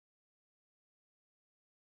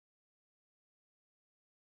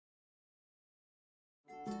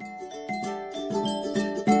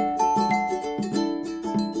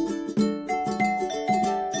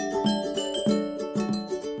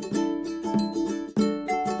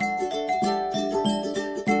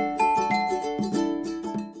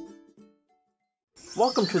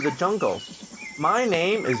welcome to the jungle. My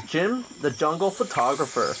name is Jim, the jungle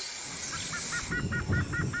photographer.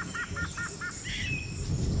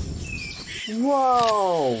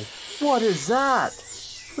 Whoa! What is that?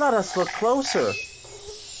 Let us look closer.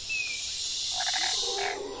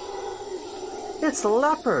 It's a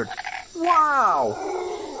leopard. Wow!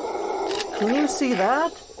 Can you see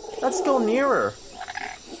that? Let's go nearer.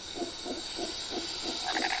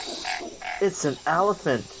 It's an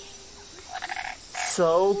elephant.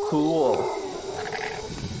 So cool.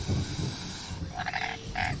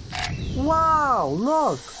 Wow,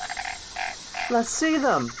 look. Let's see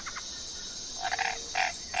them.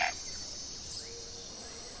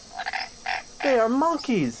 They are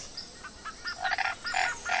monkeys.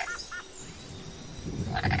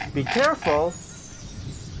 Be careful.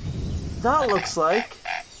 That looks like...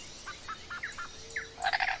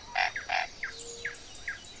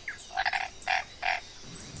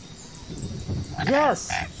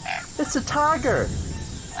 Yes, it's a tiger.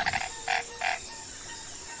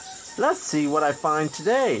 Let's see what I find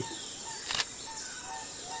today.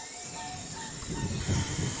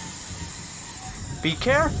 Be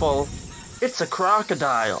careful, it's a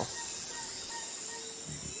crocodile.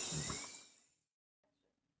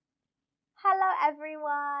 Hello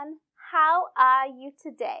everyone, how are you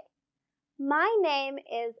today? My name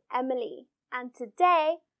is Emily and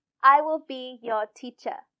today I will be your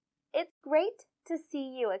teacher. It's great to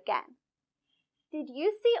see you again. Did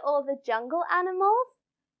you see all the jungle animals?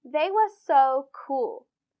 They were so cool.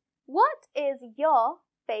 What is your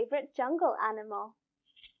favorite jungle animal?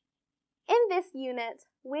 In this unit,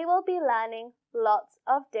 we will be learning lots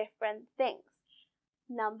of different things.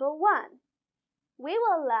 Number 1, we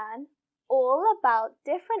will learn all about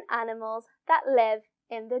different animals that live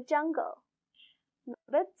in the jungle.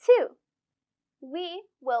 Number 2, we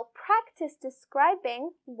will practice describing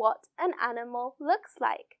what an animal looks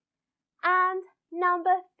like. And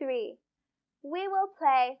number 3, we will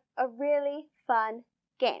play a really fun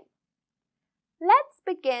game. Let's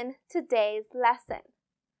begin today's lesson.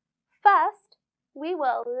 First, we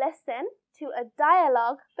will listen to a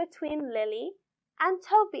dialogue between Lily and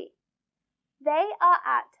Toby. They are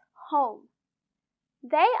at home.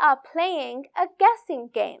 They are playing a guessing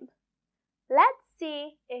game. Let's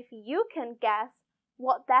see if you can guess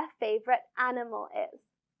what their favorite animal is.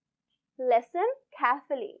 Listen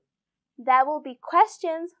carefully. There will be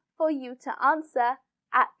questions for you to answer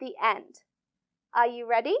at the end. Are you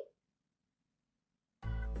ready?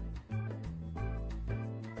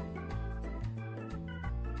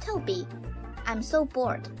 Toby, I'm so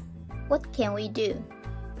bored. What can we do?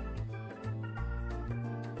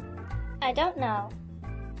 I don't know.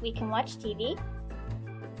 We can watch TV?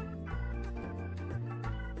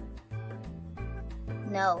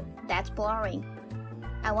 No, that's boring.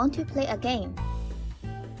 I want to play a game.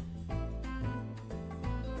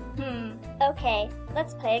 Okay,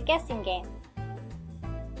 let's play a guessing game.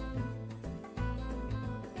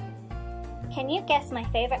 Can you guess my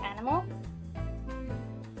favorite animal?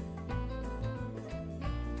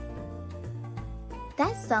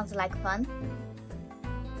 That sounds like fun.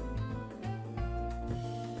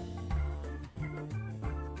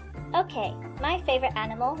 Okay, my favorite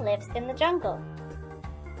animal lives in the jungle.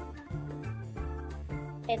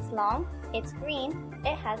 It's long, it's green,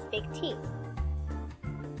 it has big teeth.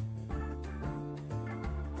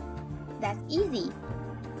 That's easy.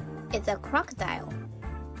 It's a crocodile.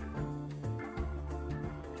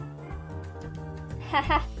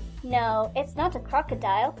 Haha, no, it's not a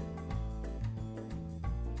crocodile.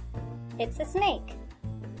 It's a snake.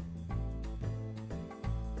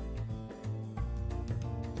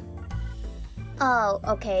 Oh,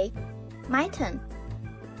 okay. My turn.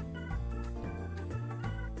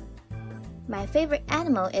 My favorite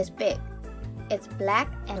animal is big. It's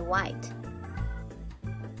black and white.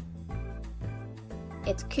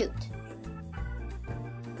 It's cute.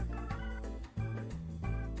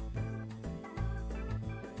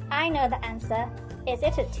 I know the answer. Is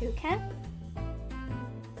it a toucan?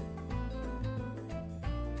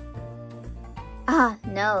 Ah,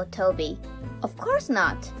 no, Toby. Of course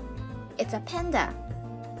not. It's a panda.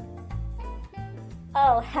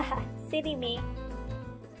 Oh, haha, silly me.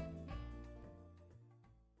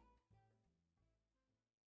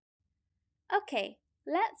 Okay,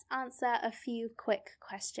 let's answer a few quick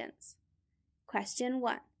questions. Question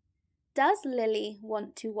 1. Does Lily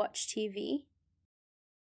want to watch TV?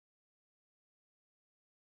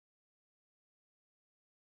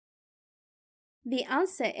 The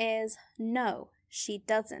answer is no, she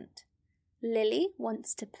doesn't. Lily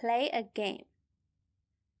wants to play a game.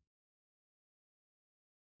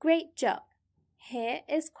 Great job. Here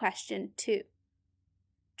is question 2.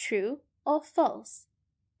 True or false?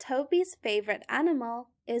 Toby's favorite animal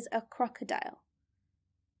is a crocodile.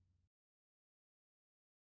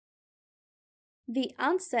 The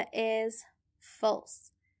answer is false.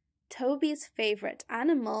 Toby's favorite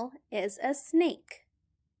animal is a snake.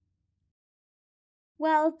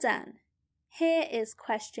 Well done. Here is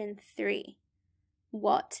question 3.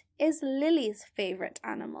 What is Lily's favorite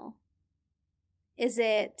animal? Is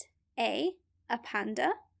it A, a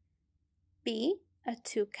panda, B, a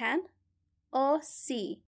toucan, or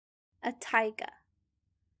C, a tiger?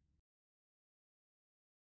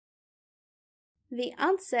 The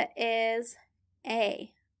answer is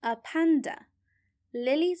A, a panda.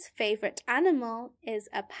 Lily's favorite animal is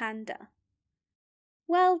a panda.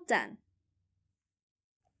 Well done.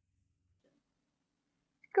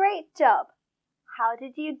 Great job! How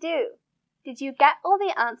did you do? Did you get all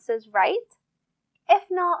the answers right? If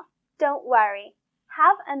not, don't worry.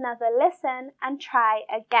 Have another listen and try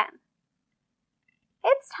again.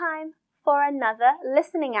 It's time for another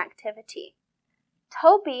listening activity.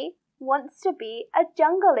 Toby wants to be a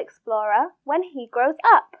jungle explorer when he grows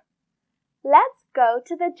up. Let's go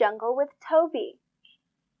to the jungle with Toby.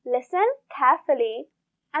 Listen carefully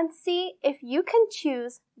and see if you can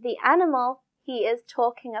choose the animal he is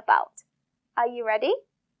talking about. Are you ready?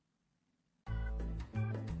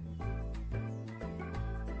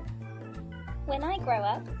 When I grow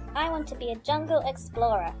up, I want to be a jungle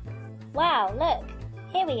explorer. Wow, look!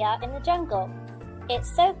 Here we are in the jungle.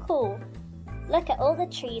 It's so cool. Look at all the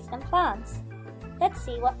trees and plants. Let's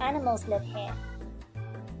see what animals live here.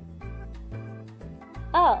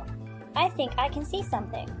 Oh, I think I can see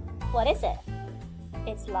something. What is it?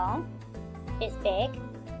 It's long. It's big.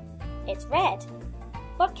 It's red.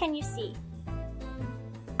 What can you see?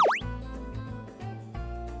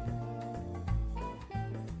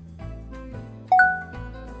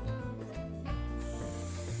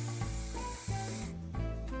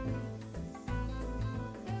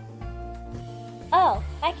 Oh,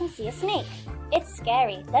 I can see a snake. It's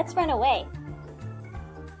scary. Let's run away.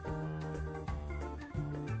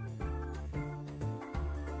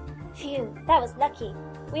 Phew, that was lucky.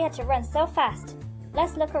 We had to run so fast.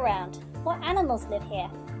 Let's look around. What animals live here?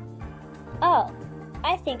 Oh,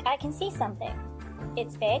 I think I can see something.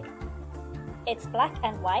 It's big. It's black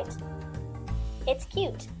and white. It's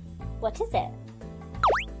cute. What is it?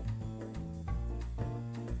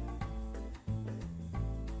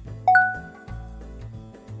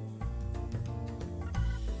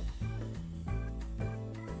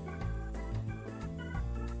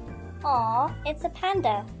 Aw, it's a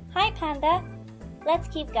panda. Hi, panda. Let's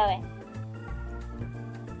keep going.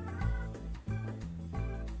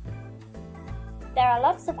 There are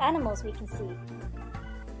lots of animals we can see.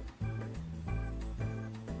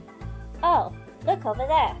 Oh, look over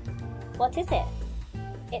there. What is it?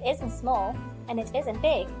 It isn't small, and it isn't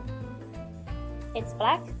big. It's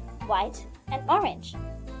black, white, and orange.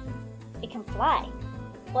 It can fly.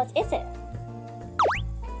 What is it?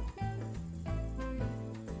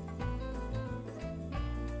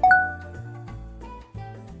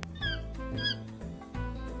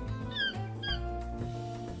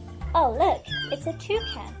 Oh, look, it's a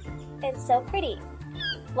toucan. It's so pretty.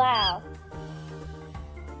 Wow.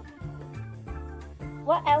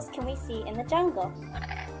 What else can we see in the jungle?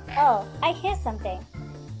 Oh, I hear something.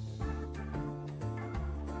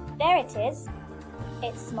 There it is.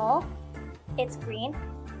 It's small. It's green.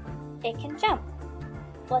 It can jump.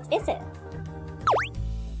 What is it?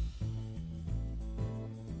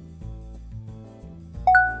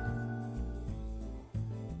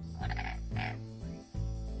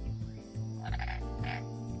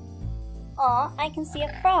 Aw, I can see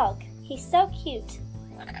a frog. He's so cute.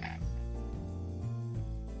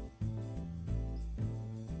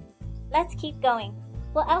 Let's keep going.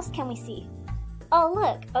 What else can we see? Oh,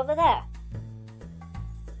 look, over there.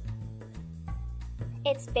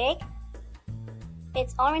 It's big.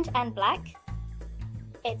 It's orange and black.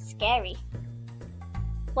 It's scary.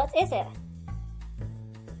 What is it?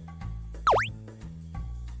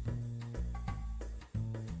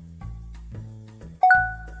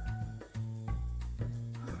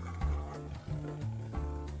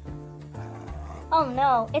 Oh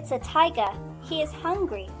no, it's a tiger. He is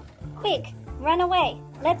hungry. Quick, run away.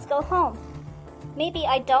 Let's go home. Maybe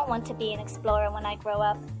I don't want to be an explorer when I grow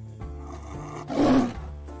up.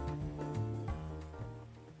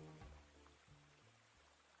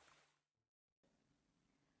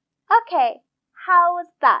 Okay, how was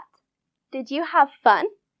that? Did you have fun?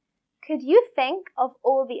 Could you think of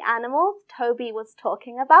all the animals Toby was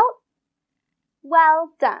talking about? Well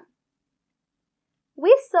done.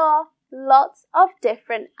 We saw lots of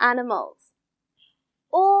different animals.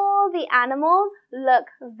 all the animals look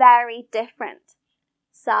very different.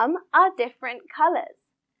 Some are different colors.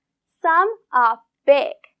 Some are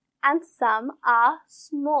big and some are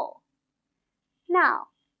small. Now,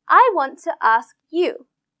 I want to ask you,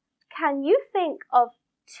 can you think of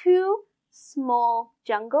 2 small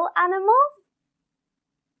jungle animals?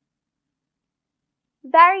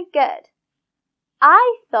 Very good.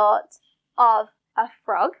 I thought of a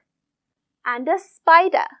frog and a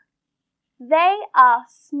spider. They are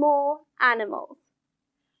small animals.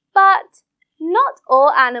 But not all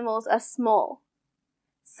animals are small.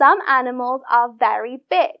 Some animals are very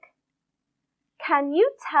big. Can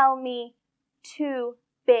you tell me 2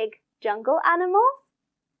 big jungle animals?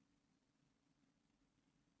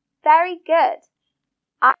 Very good.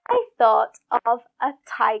 I thought of a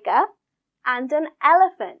tiger and an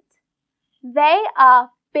elephant. They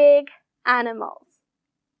are big animals.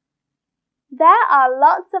 There are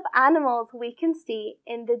lots of animals we can see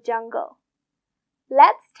in the jungle.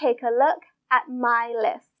 Let's take a look at my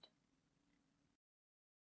list.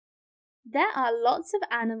 There are lots of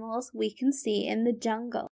animals we can see in the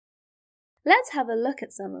jungle. Let's have a look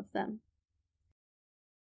at some of them.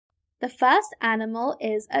 The first animal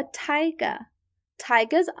is a tiger.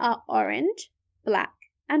 Tigers are orange, black,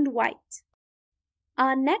 and white.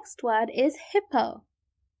 Our next word is hippo.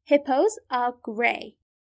 Hippos are grey.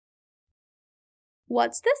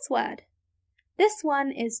 What's this word? This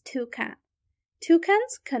one is toucan.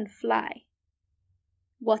 Toucans can fly.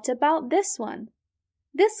 What about this one?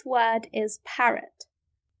 This word is parrot.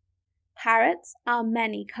 Parrots are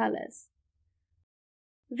many colors.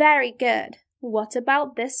 Very good. What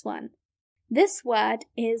about this one? This word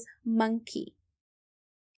is monkey.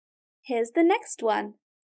 Here's the next one.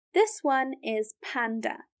 This one is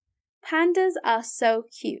panda. Pandas are so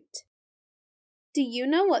cute. Do you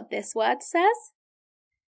know what this word says?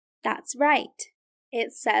 That's right.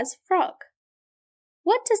 It says frog.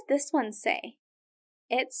 What does this one say?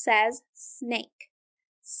 It says snake.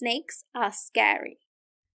 Snakes are scary.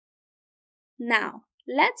 Now,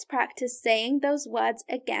 let's practice saying those words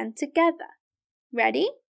again together. Ready?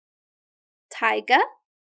 Tiger,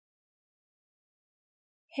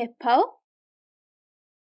 hippo,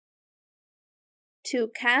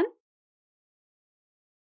 toucan,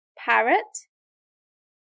 parrot,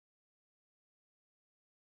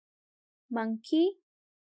 monkey,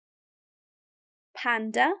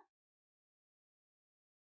 panda,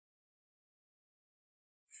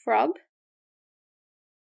 frog,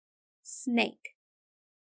 snake.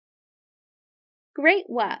 Great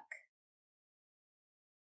work!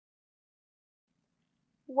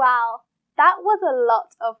 Wow, that was a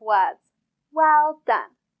lot of words. Well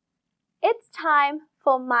done. It's time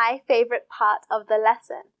for my favorite part of the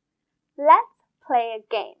lesson. Let's play a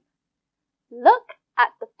game. Look at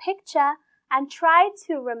the picture and try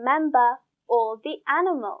to remember all the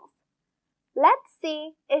animals. Let's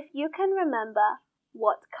see if you can remember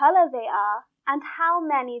what color they are and how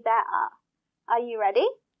many there are. Are you ready?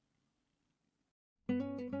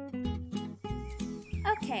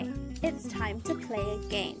 Okay, it's time to play a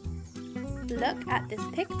game. Look at this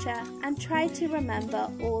picture and try to remember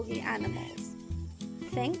all the animals.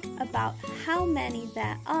 Think about how many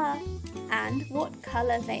there are and what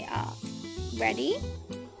color they are. Ready?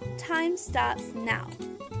 Time starts now.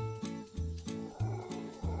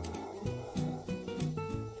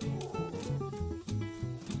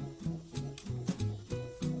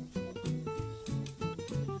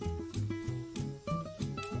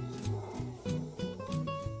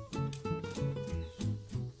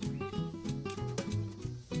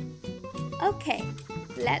 Okay,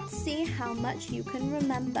 let's see how much you can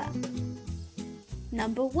remember.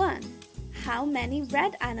 Number 1. How many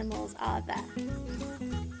red animals are there?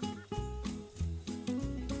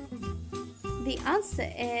 The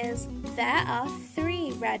answer is there are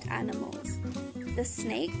 3 red animals. The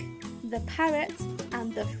snake, the parrot,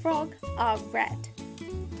 and the frog are red.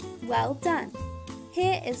 Well done.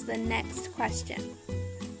 Here is the next question.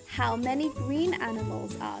 How many green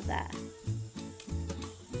animals are there?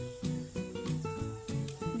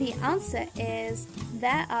 The answer is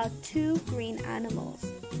there are 2 green animals.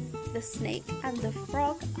 The snake and the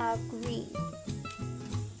frog are green.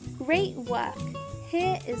 Great work!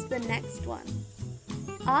 Here is the next one.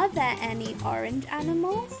 Are there any orange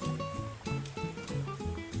animals?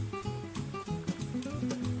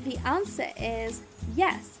 The answer is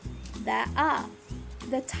yes, there are.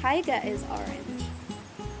 The tiger is orange.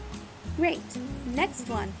 Great! Next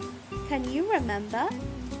one. Can you remember?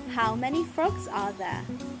 How many frogs are there?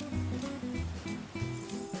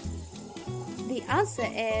 The answer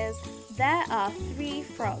is there are 3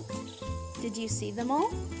 frogs. Did you see them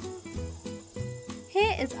all? Here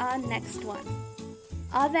Here is our next one.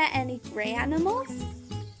 Are there any grey animals?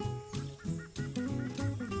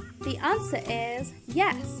 The answer is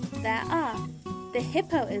yes, there are. The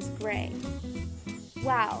hippo is grey.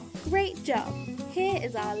 Wow, great job. Here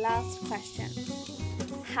is our last question.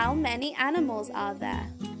 How many animals are there?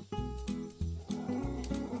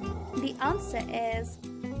 The answer is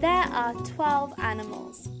there are 12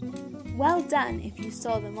 animals. Well done if you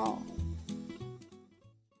saw them all.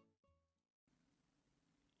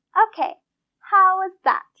 Okay, how was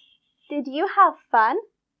that? Did you have fun?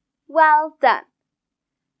 Well done.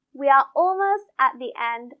 We are almost at the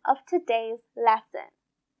end of today's lesson.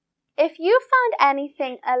 If you found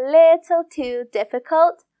anything a little too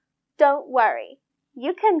difficult, don't worry.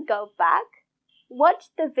 You can go back, watch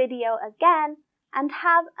the video again, and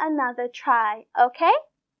have another try, okay?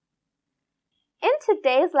 In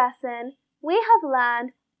today's lesson, we have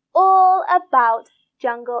learned all about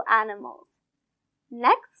jungle animals.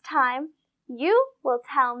 Next time, you will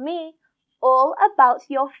tell me all about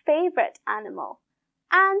your favorite animal,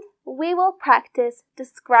 and we will practice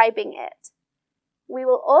describing it. We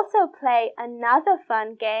will also play another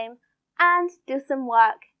fun game and do some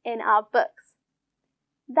work in our books.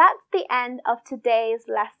 That's the end of today's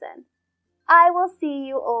lesson. I will see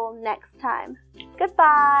you all next time.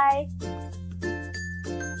 Goodbye!